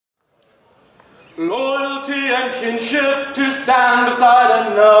Loyalty and kinship to stand beside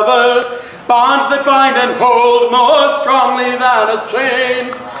another, bonds that bind and hold more strongly than a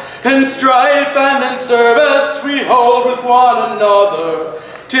chain. In strife and in service we hold with one another,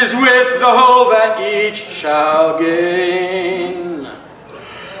 'tis with the whole that each shall gain.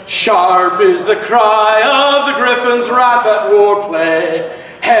 Sharp is the cry of the griffin's wrath at war play,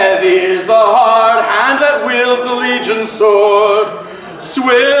 heavy is the hard hand that wields the legion's sword.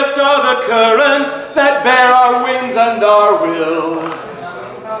 Swift are the currents that bear our wings and our wills.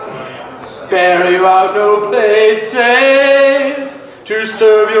 Bear you out no blade save to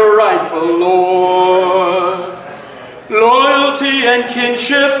serve your rightful Lord. Loyalty and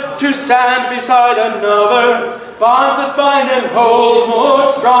kinship to stand beside another, bonds that bind and hold more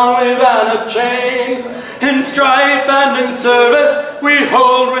strongly than a chain. In strife and in service we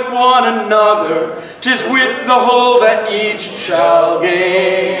hold with one another, 'tis with the whole that each shall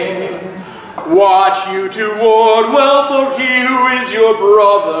gain. Watch you to ward well for he who is your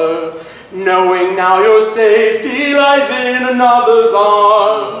brother, knowing now your safety lies in another's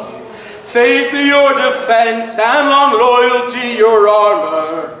arms. Faith be your defense and long loyalty your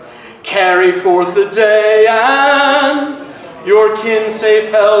armor. Carry forth the day and your kin safe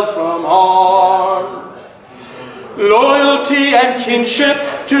held from harm. Loyalty and kinship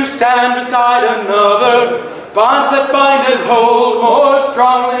to stand beside another, bonds that bind and hold more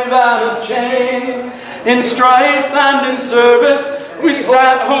strongly than a chain. In strife and in service we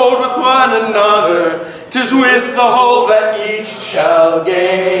hold with one another, 'tis with the whole that each shall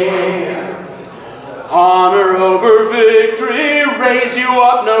gain. Honor over victory, raise you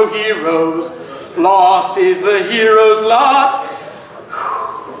up no heroes. Loss is the hero's lot,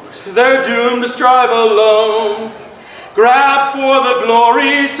 they're doomed to strive alone. Grab for the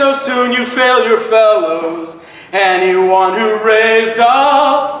glory, so soon you fail your fellows. Anyone who raised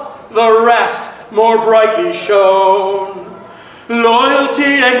up, the rest more brightly shone.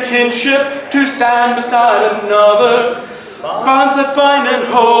 Loyalty and kinship to stand beside another, bonds that bind and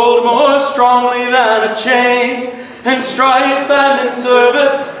hold more strongly than a chain. In strife and in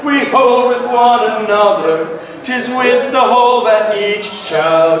service we hold with one another, 'tis with the whole that each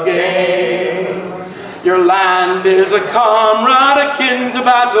shall gain. Your land is a comrade akin to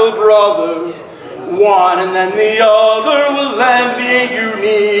battle brothers, one and then the other will lend the aid you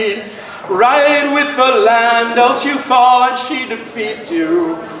need. Ride with the land, else you fall and she defeats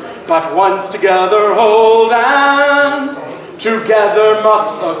you. But once together hold and together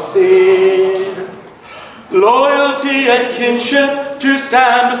must succeed. Loyalty and kinship to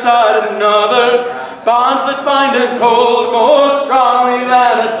stand beside another, bonds that bind and hold more strongly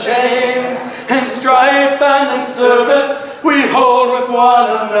than a chain. In strife and in service we hold with one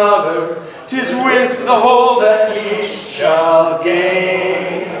another, 'tis with the whole that each shall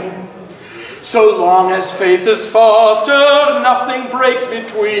gain. So long as faith is fostered, nothing breaks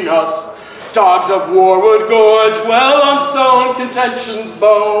between us. Dogs of war would gorge well on sown contention's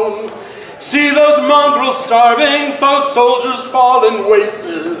bone. See those mongrels starving, foe soldiers fallen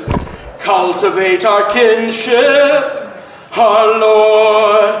wasted. Cultivate our kinship, our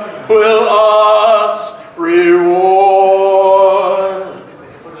Lord will us reward.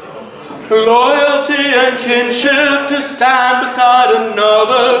 Loyalty and kinship to stand beside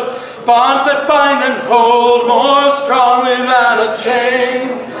another, bonds that bind and hold more strongly than a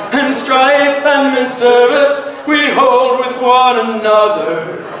chain. In strife and in service we hold with one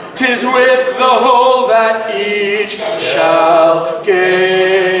another, 'tis with the whole that each shall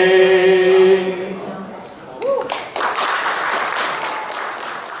gain.